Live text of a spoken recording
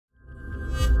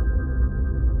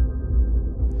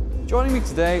Joining me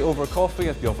today over coffee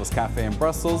at the Office Cafe in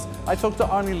Brussels, I talk to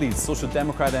Arne Lietz, Social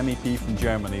Democrat MEP from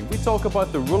Germany. We talk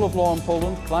about the rule of law in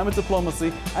Poland, climate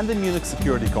diplomacy and the Munich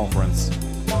Security Conference.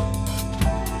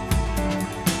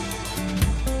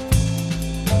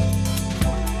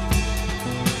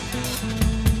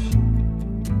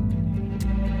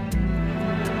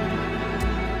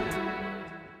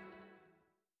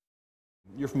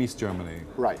 You're from East Germany.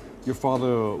 Right. Your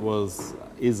father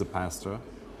is a pastor.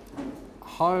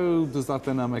 How does that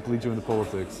dynamic lead you into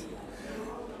politics?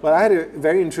 Well, I had a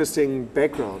very interesting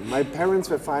background. My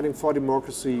parents were fighting for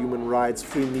democracy, human rights,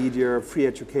 free media, free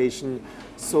education.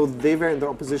 So they were in the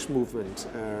opposition movement.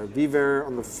 We were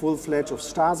on the full-fledged of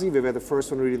Stasi. We were the first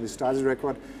one reading the Stasi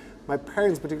record. My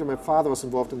parents, particularly my father, was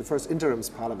involved in the first interims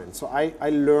parliament. So I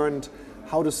learned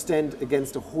how to stand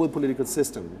against the whole political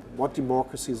system, what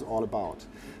democracy is all about,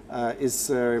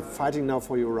 is fighting now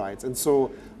for your rights. And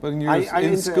so but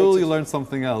in school you learned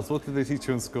something else. What did they teach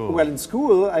you in school? Well, in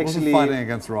school, actually... fighting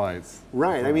against rights.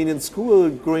 Right. I mean, in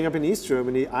school, growing up in East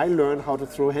Germany, I learned how to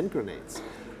throw hand grenades.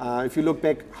 If you look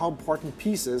back, how important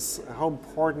peace is, how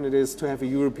important it is to have a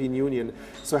European Union.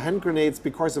 So hand grenades,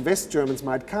 because the West Germans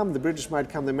might come, the British might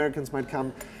come, the Americans might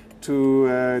come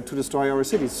to destroy our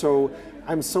cities. So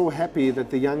I'm so happy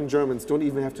that the young Germans don't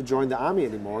even have to join the army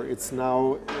anymore. It's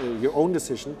now your own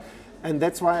decision. And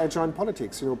that's why I joined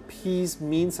politics. You know, peace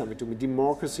means something to me.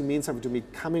 Democracy means something to me.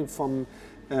 Coming from...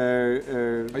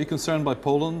 Are you concerned by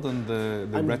Poland and the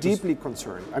I'm deeply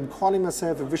concerned. I'm calling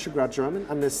myself a Visegrad German,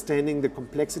 understanding the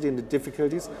complexity and the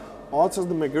difficulties, also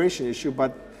the migration issue,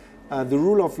 but the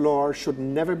rule of law should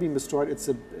never be destroyed. It's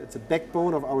a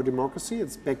backbone of our democracy.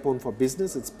 It's backbone for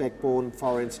business. It's backbone for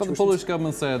our institutions. But the Polish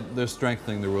government said they're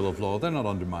strengthening the rule of law. They're not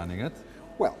undermining it.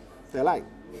 Well, they're lying.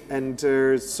 And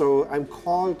so I'm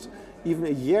called even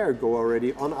a year ago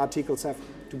already on Article 7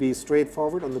 to be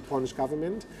straightforward on the Polish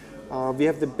government. We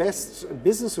have the best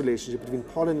business relationship between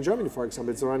Poland and Germany, for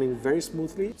example. It's running very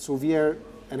smoothly. So we are,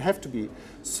 and have to be,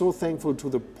 so thankful to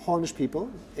the Polish people,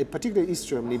 particularly East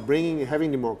Germany,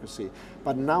 having democracy.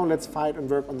 But now let's fight and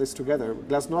work on this together.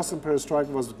 Glasnost and perestroika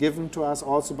was given to us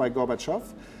also by Gorbachev.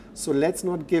 So let's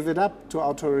not give it up to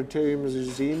authoritarian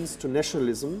regimes, to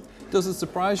nationalism. Does it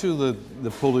surprise you that the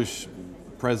Polish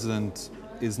president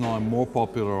is now more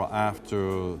popular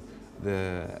after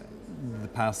the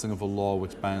passing of a law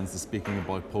which bans the speaking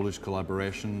about Polish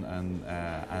collaboration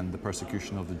and the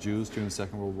persecution of the Jews during the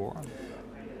Second World War?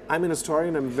 I'm an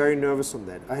historian, I'm very nervous on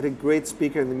that. I had a great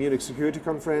speaker in the Munich Security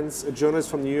Conference, a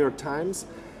journalist from the New York Times,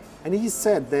 and he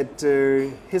said that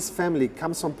his family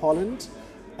comes from Poland,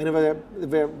 and they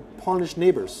were Polish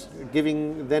neighbors,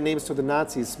 giving their names to the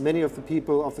Nazis. Many of the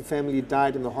people of the family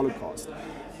died in the Holocaust.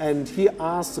 And he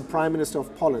asked the Prime Minister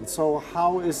of Poland, so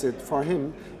how is it for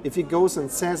him if he goes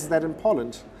and says that in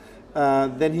Poland,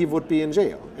 then he would be in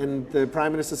jail? And the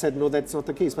Prime Minister said, no, that's not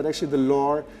the case. But actually the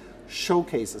law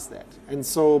showcases that. And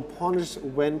so Polish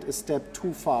went a step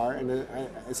too far, and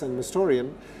as an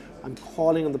historian, I'm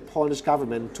calling on the Polish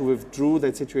government to withdraw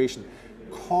that situation.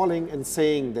 Calling and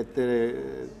saying that the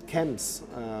camps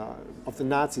of the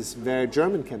Nazis were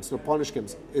German camps, not Polish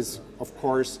camps, is of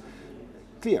course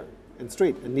clear and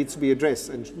straight and needs to be addressed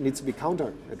and needs to be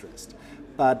counter-addressed.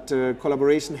 But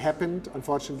collaboration happened,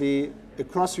 unfortunately,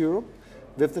 across Europe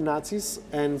with the Nazis,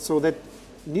 and so that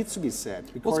needs to be said,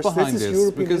 because what's behind this is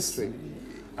European history.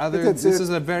 This is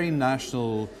a very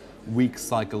national, weak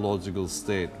psychological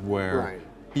state where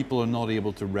people are not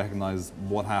able to recognize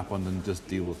what happened and just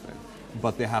deal with it.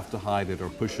 But they have to hide it or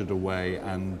push it away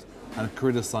and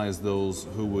criticize those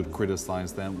who would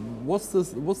criticize them. What's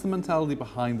the mentality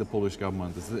behind the Polish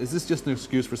government? Is this just an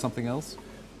excuse for something else?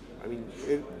 I mean,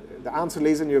 the answer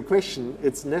lays in your question.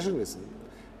 It's nationalism.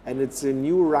 And it's a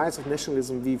new rise of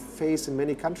nationalism we face in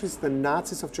many countries. The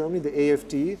Nazis of Germany, the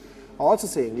AfD, are also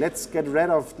saying, let's get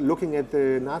rid of looking at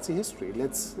the Nazi history.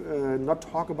 Let's not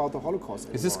talk about the Holocaust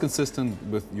anymore. Is this consistent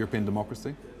with European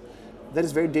democracy? That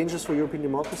is very dangerous for European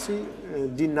democracy.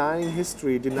 Denying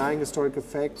history, denying historical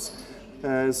facts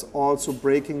is also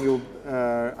breaking your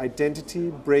identity,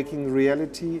 breaking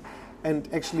reality, and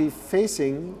actually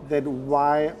facing that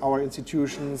why our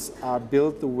institutions are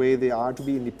built the way they are, to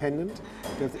be independent,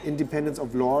 to have the independence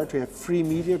of law, to have free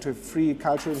media, to have free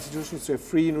cultural institutions, to have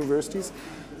free universities.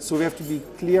 So we have to be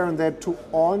clear on that to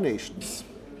all nations,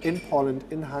 in Poland,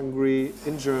 in Hungary,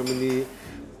 in Germany,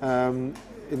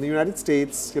 in the United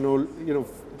States, you know,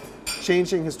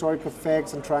 changing historical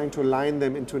facts and trying to align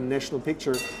them into a national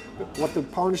picture. What the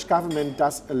Polish government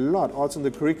does a lot, also in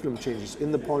the curriculum changes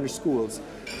in the Polish schools.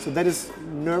 So that is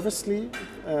nervously,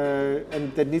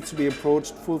 and that needs to be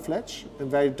approached full-fledged and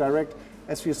very direct.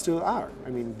 as we still are. I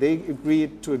mean, they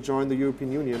agreed to join the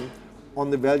European Union on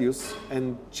the values,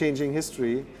 and changing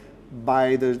history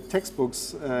by the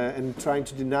textbooks and trying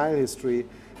to deny history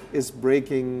is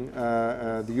breaking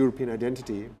the European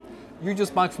identity. You're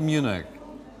just back from Munich.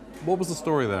 What was the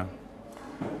story there?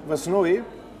 It was snowy,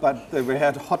 but we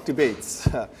had hot debates.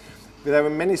 There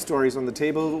were many stories on the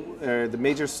table. The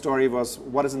major story was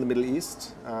what is in the Middle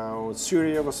East.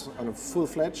 Syria was on a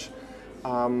full-fledged.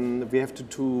 We have to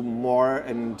do more,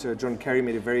 and John Kerry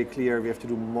made it very clear, we have to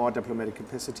do more diplomatic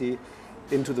capacity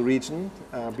into the region.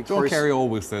 John Kerry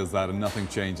always says that and nothing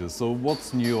changes. So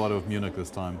what's new out of Munich this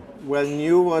time? Well,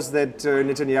 new was that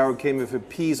Netanyahu came with a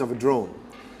piece of a drone.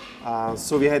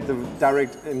 So we had the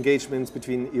direct engagements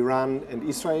between Iran and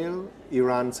Israel,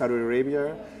 Iran, Saudi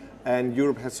Arabia, and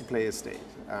Europe has to play a state.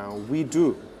 We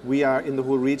do. We are in the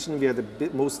whole region. We are the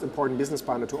most important business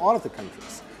partner to all of the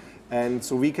countries. And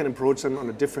so we can approach them on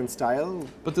a different style.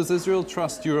 But does Israel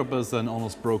trust Europe as an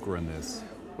honest broker in this?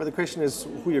 Well, the question is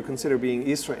who you consider being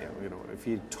Israel. You know, if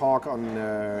you talk on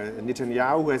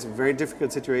Netanyahu, who has a very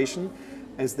difficult situation,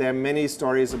 as there are many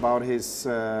stories about his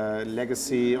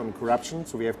legacy on corruption,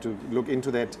 so we have to look into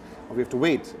that, or we have to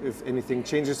wait if anything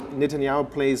changes.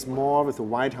 Netanyahu plays more with the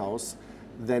White House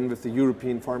than with the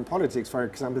European foreign politics. For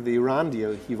example, the Iran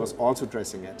deal, he was also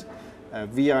addressing it.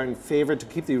 We are in favor to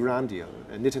keep the Iran deal.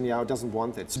 Netanyahu doesn't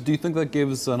want it. Do you think that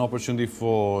gives an opportunity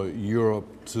for Europe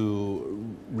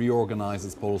to reorganize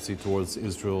its policy towards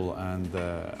Israel and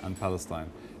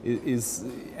Palestine?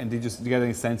 And did you get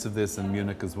any sense of this in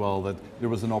Munich as well, that there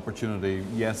was an opportunity?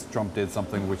 Yes, Trump did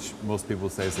something which most people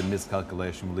say is a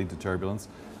miscalculation, will lead to turbulence,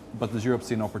 but does Europe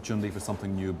see an opportunity for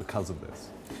something new because of this?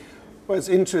 Well, it's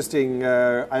interesting.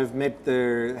 I've met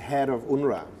the head of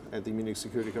UNRWA at the Munich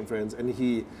Security Conference, and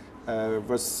he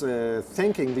was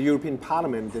thanking the European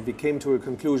Parliament that we came to a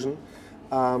conclusion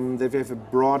that we have a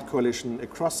broad coalition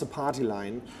across the party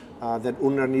line that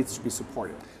UNRWA needs to be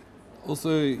supported.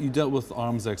 Also, you dealt with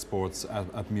arms exports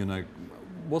at Munich.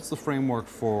 What's the framework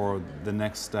for the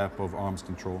next step of arms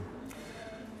control?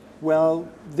 Well,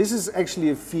 this is actually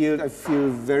a field I feel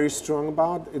very strong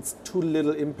about. It's too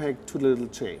little impact, too little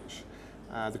change.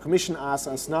 The Commission asked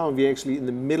us now, and we're actually in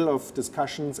the middle of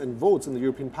discussions and votes in the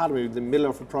European Parliament, in the middle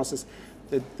of a process,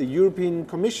 that the European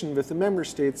Commission with the member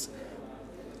states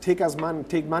take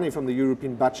money from the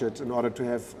European budget in order to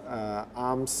have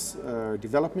arms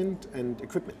development and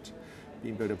equipment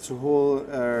being built up. So the whole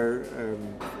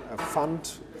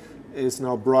fund is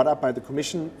now brought up by the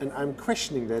Commission, and I'm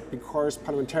questioning that because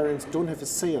parliamentarians don't have a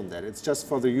say on that. It's just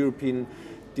for the European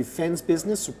defense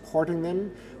business, supporting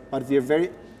them, but we are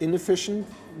very inefficient.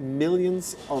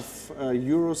 Millions of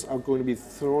euros are going to be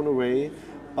thrown away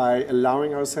by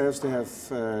allowing ourselves to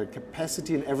have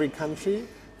capacity in every country.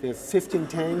 We have 15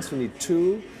 tanks, we need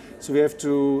 2. So we have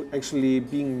to actually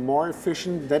being more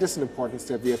efficient. That is an important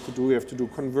step we have to do. We have to do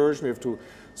conversion, we have to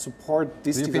support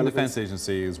these developments. The European Defence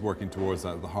Agency is working towards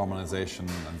that, the harmonisation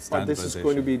and standardisation. But this is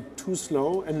going to be too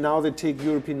slow, and now they take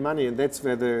European money, and that's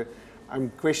where I'm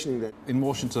questioning that. In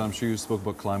Washington, I'm sure you spoke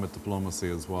about climate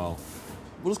diplomacy as well.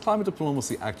 What does climate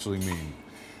diplomacy actually mean?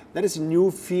 That is a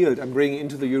new field I'm bringing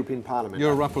into the European Parliament.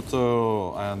 You're a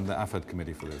rapporteur on the AFED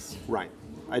committee for this. Right.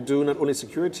 I do not only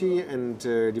security and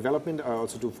development, I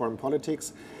also do foreign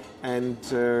politics. And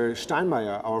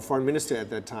Steinmeier, our foreign minister at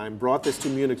that time, brought this to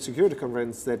Munich Security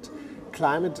Conference that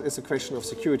climate is a question of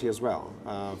security as well,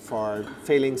 for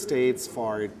failing states,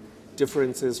 for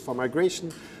differences, for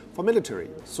migration, for military.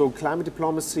 So climate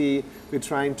diplomacy we're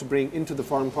trying to bring into the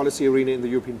foreign policy arena in the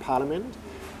European Parliament.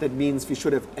 That means we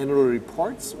should have annual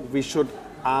reports. We should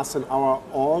ask in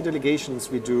all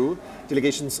delegations we do,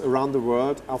 delegations around the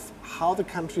world, of how the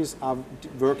countries are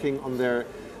working on their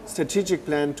strategic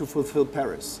plan to fulfill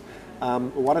Paris.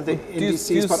 What are the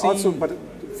NDCs, but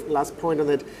last point on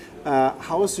that,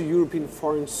 how is the European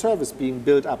Foreign Service being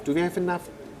built up? Do we have enough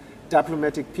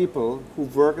diplomatic people who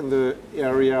work in the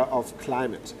area of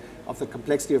climate, of the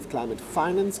complexity of climate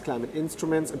finance, climate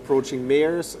instruments, approaching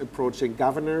mayors, approaching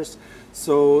governors?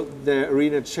 So the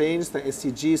arena changed, the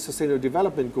SDGs, Sustainable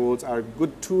Development Goals, are a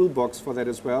good toolbox for that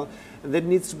as well. And that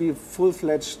needs to be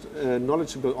full-fledged,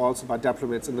 knowledgeable also by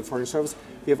diplomats in the Foreign Service.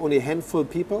 We have only a handful of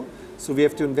people, so we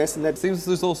have to invest in that. It seems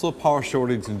there's also a power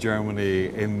shortage in Germany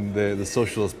in the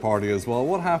Socialist Party as well.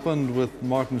 What happened with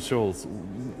Martin Schulz?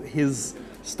 His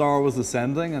star was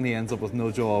ascending and he ends up with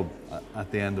no job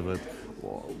at the end of it.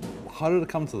 How did it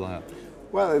come to that?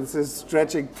 Well, it's this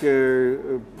tragic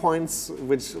points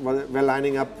which were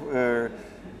lining up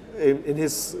in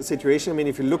his situation. I mean,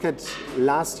 if you look at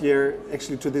last year,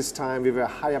 actually to this time, we were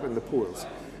high up in the polls.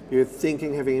 We were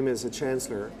thinking having him as a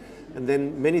chancellor. And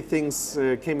then many things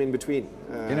came in between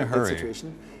in a hurry. that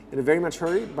situation. In a very much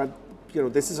hurry, but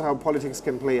this is how politics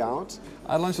can play out.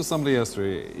 I lunched with somebody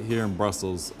yesterday here in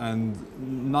Brussels, and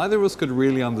neither of us could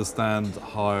really understand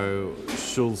how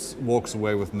Schulz walks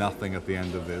away with nothing at the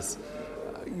end of this.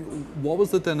 What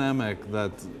was the dynamic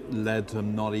that led to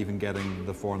him not even getting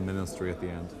the foreign ministry at the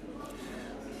end?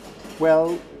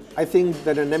 Well, I think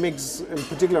the dynamics, in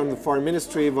particular on the foreign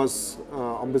ministry, was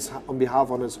on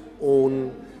behalf of his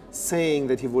own saying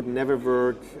that he would never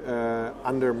work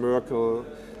under Merkel.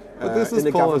 But this is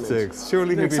politics. Government.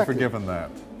 Surely he'd Exactly. be forgiven that.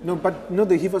 No, but no,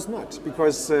 he was not,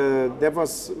 because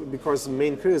because the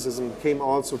main criticism came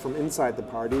also from inside the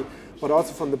party, but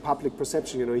also from the public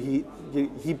perception.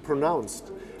 He pronounced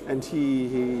and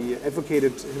he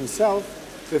advocated himself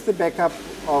with the backup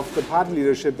of the party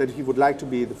leadership that he would like to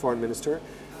be the foreign minister.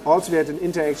 Also, we had an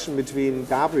interaction between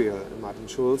Gabriel and Martin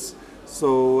Schulz.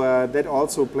 So that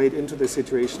also played into the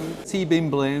situation. Has he been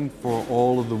blamed for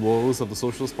all of the woes of the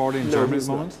Socialist Party in Germany at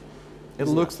the moment? It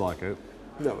looks like it.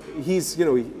 No, he's,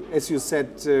 as you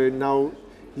said, now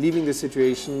leaving the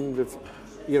situation with,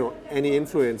 any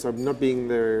influence of not being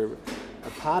the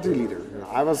party leader.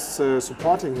 I was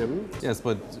supporting him. Yes,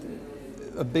 but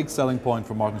a big selling point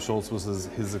for Martin Schulz was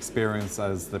his experience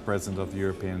as the president of the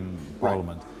European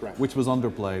Parliament, which was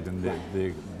underplayed in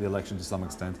the election to some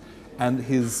extent. And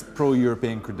his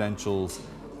pro-European credentials,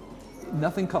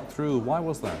 nothing cut through. Why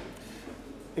was that?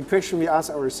 A question we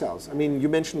ask ourselves. I mean, you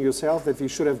mentioned yourself that we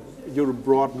should have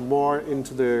brought more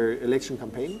into the election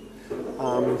campaign.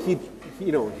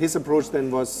 His approach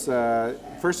then was,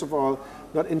 first of all,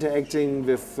 not interacting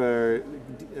with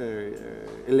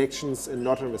elections in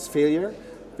North Rhine-Westphalia,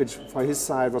 which for his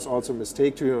side was also a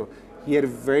mistake. He had a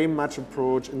very much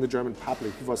approach in the German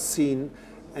public. He was seen,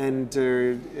 and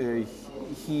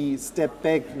he stepped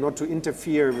back not to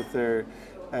interfere with the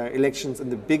elections in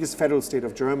the biggest federal state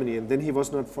of Germany, and then he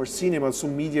was not foreseen. And also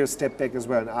media stepped back as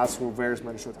well and asked, well, where is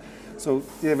Martin Schulz? So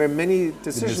there were many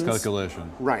decisions.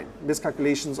 Miscalculation. Right,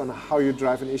 miscalculations on how you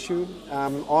drive an issue.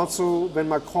 Also, when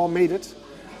Macron made it,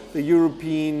 the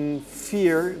European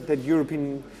fear that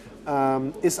European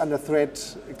is under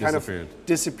threat kind of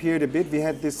disappeared a bit. We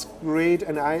had this great,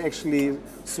 and I actually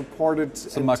supported.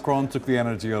 So Macron took the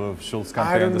energy out of Schulz's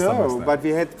campaign. I don't know, but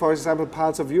we had, for example,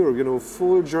 parts of Europe.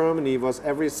 Full Germany was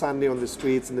every Sunday on the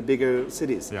streets in the bigger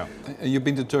cities. Yeah, you've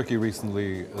been to Turkey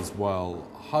recently as well.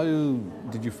 How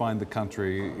did you find the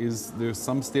country? Is there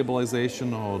some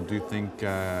stabilization, or do you think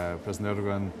President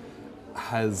Erdogan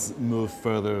has moved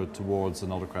further towards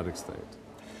an autocratic state?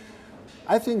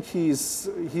 I think he's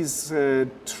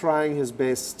trying his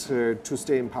best to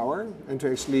stay in power and to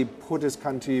actually put his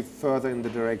country further in the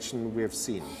direction we have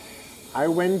seen. I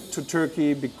went to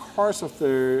Turkey because of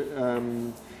the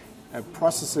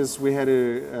processes. We had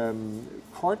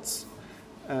courts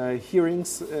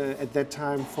hearings at that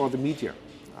time for the media.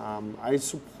 I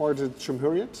supported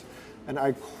Cumhuriyet, and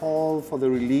I called for the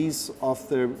release of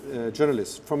the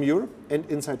journalists from Europe and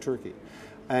inside Turkey.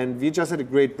 And we just had a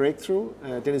great breakthrough.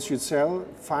 Dennis Yücel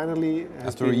finally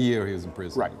has After a year he was in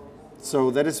prison. Right. So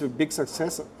that is a big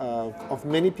success of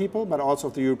many people, but also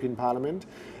of the European Parliament.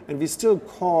 And we still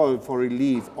call for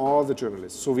relief all the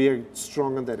journalists. So we are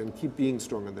strong on that and keep being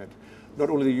strong on that. Not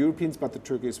only the Europeans, but the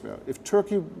Turkey as well. If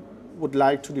Turkey would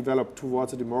like to develop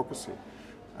towards a democracy,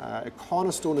 a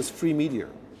cornerstone is free media,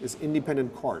 is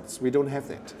independent courts. We don't have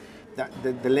that.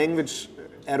 The language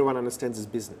Erdogan understands is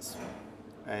business.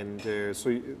 And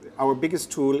so our biggest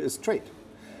tool is trade.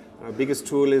 Our biggest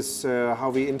tool is how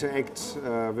we interact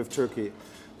with Turkey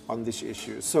on this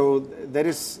issue. So that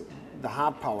is the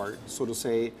hard power, so to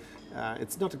say.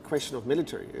 It's not a question of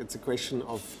military, it's a question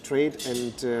of trade,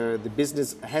 and the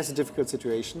business has a difficult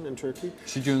situation in Turkey.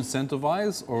 Should you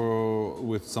incentivize or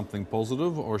with something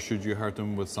positive, or should you hurt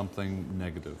him with something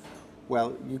negative?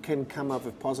 Well, you can come up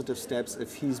with positive steps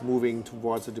if he's moving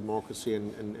towards a democracy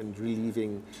and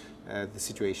relieving the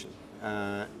situation.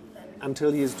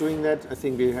 Until he is doing that, I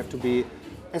think we have to be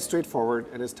as straightforward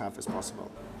and as tough as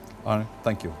possible. Arne,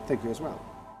 thank you. Thank you as well.